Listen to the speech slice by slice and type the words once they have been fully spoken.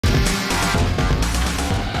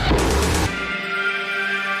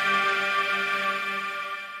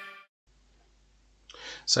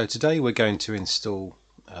So today we're going to install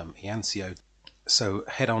Ianseo. So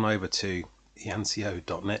head on over to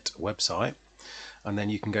Ianseo.net website, and then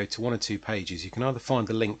you can go to one or two pages. You can either find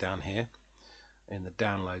the link down here in the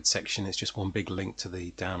download section, it's just one big link to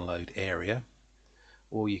the download area,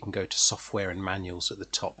 or you can go to software and manuals at the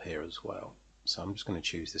top here as well. So I'm just going to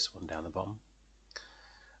choose this one down the bottom,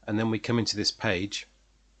 and then we come into this page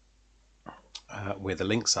where the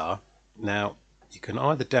links are. Now you can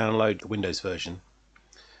either download the Windows version,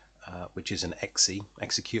 which is an exe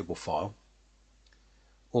executable file,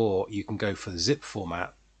 or you can go for the zip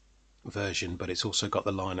format version, but it's also got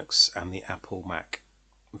the Linux and the Apple Mac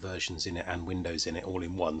versions in it and Windows in it all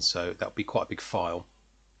in one, so that'll be quite a big file.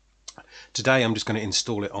 Today I'm just going to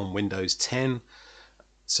install it on Windows 10,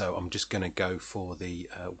 so I'm just going to go for the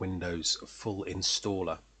Windows full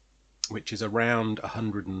installer, which is around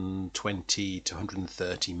 120 to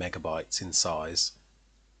 130 megabytes in size.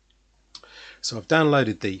 So I've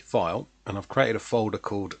downloaded the file and I've created a folder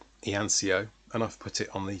called Ianseo, and I've put it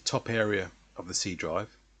on the top area of the C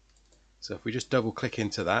drive. So if we just double click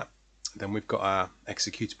into that, then we've got our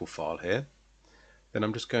executable file here. Then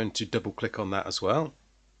I'm just going to double click on that as well.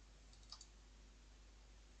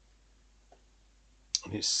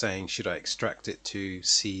 And it's saying, should I extract it to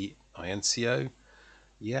C Ianseo?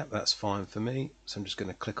 Yeah, that's fine for me. So I'm just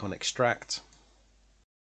going to click on extract.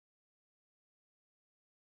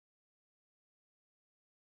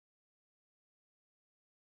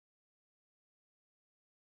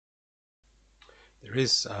 There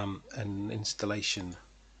is an installation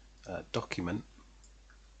document.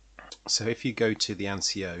 So if you go to the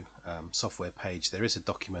Ianseo software page, there is a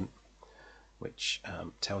document which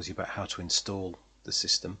tells you about how to install the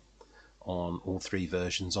system on all three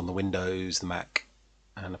versions, on the Windows, the Mac,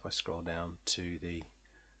 and if I scroll down to the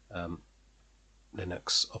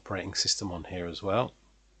Linux operating system on here as well.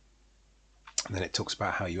 And then it talks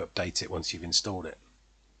about how you update it once you've installed it.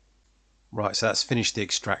 Right, so that's finished the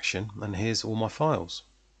extraction, and here's all my files.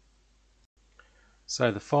 So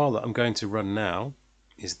the file that I'm going to run now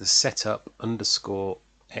is the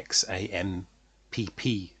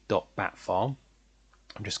setup_xampp.bat file.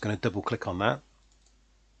 I'm just going to double click on that,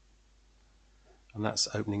 and that's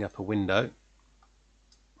opening up a window.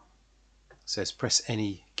 It says press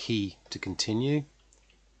any key to continue.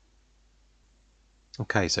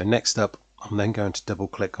 Okay, so next up I'm then going to double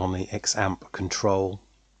click on the xampp control.exe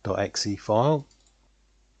file.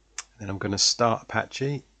 Then I'm going to start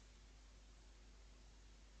Apache,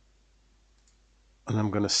 and I'm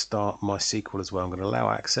going to start MySQL as well. I'm going to allow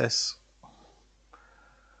access.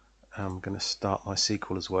 I'm going to start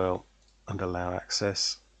MySQL as well and allow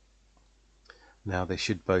access. Now they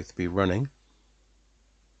should both be running.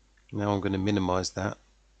 Now I'm going to minimize that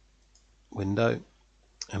window,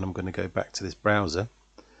 and I'm going to go back to this browser,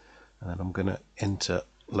 and I'm going to enter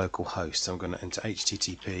localhost. I'm going to enter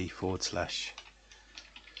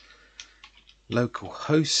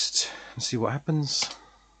http://localhost and see what happens.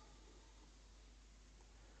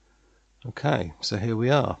 Okay, so here we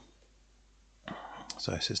are.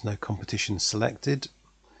 So it says no competition selected.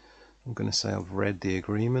 I'm going to say I've read the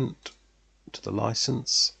agreement to the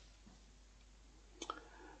license,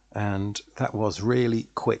 and that was really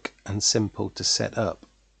quick and simple to set up.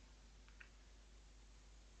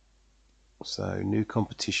 So new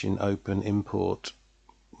competition, open, import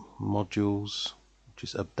modules,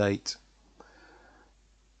 just update.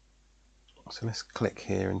 So let's click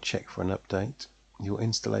here and check for an update. Your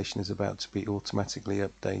installation is about to be automatically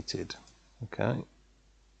updated. Okay.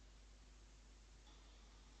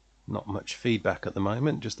 Not much feedback at the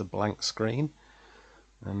moment, just a blank screen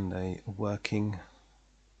and a working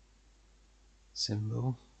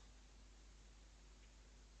symbol.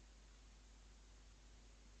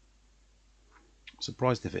 I'm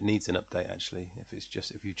surprised if it needs an update actually, if you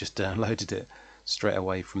just downloaded it straight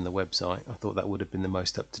away from the website. I thought that would have been the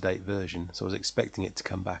most up-to-date version, so I was expecting it to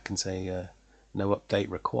come back and say no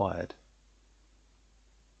update required.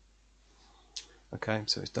 Okay,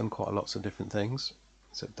 so it's done quite lots of different things.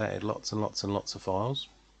 It's updated lots and lots and lots of files.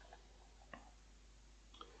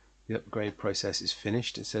 The upgrade process is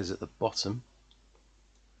finished, it says at the bottom.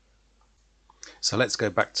 So let's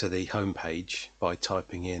go back to the home page by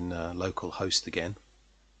typing in localhost again.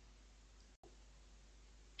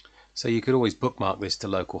 So you could always bookmark this to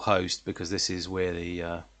localhost because this is where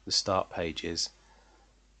the start page is.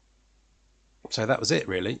 So that was it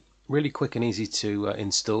really. Really quick and easy to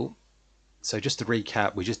install. So just to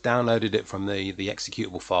recap, we just downloaded it from the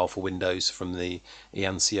executable file for Windows from the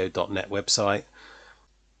Ianseo.net website.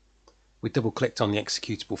 We double clicked on the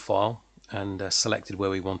executable file and selected where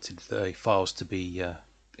we wanted the files to be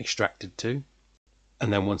extracted to.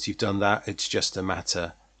 And then once you've done that, it's just a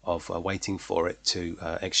matter of waiting for it to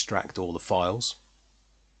extract all the files.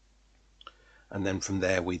 And then from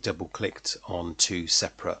there we double clicked on 2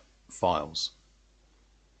 separate files,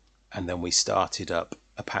 and then we started up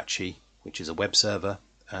Apache, which is a web server,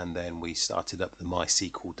 and then we started up the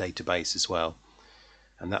MySQL database as well,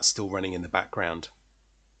 and that's still running in the background.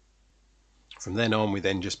 From then on, we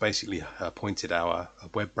then just basically pointed our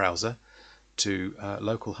web browser to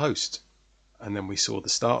localhost, and then we saw the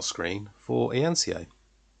start screen for Ianseo.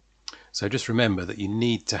 So just remember that you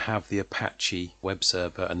need to have the Apache web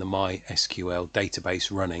server and the MySQL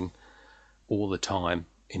database running all the time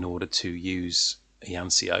in order to use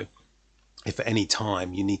Ianseo. If at any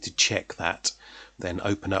time you need to check that, then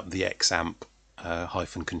open up the xampp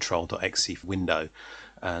 -control.exe window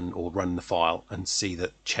or run the file and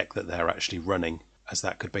check that they're actually running, as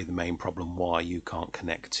that could be the main problem why you can't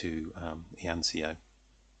connect to Ianseo.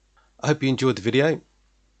 I hope you enjoyed the video.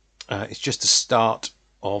 It's just the start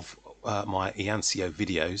of my Ianseo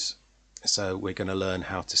videos, so we're going to learn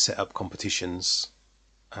how to set up competitions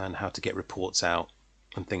and how to get reports out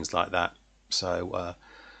and things like that. So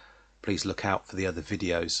please look out for the other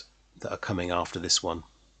videos that are coming after this one,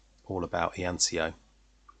 all about Ianseo.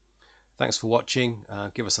 Thanks for watching.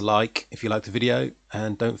 Give us a like if you like the video,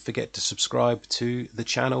 and don't forget to subscribe to the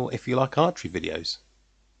channel if you like archery videos.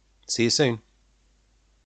 See you soon.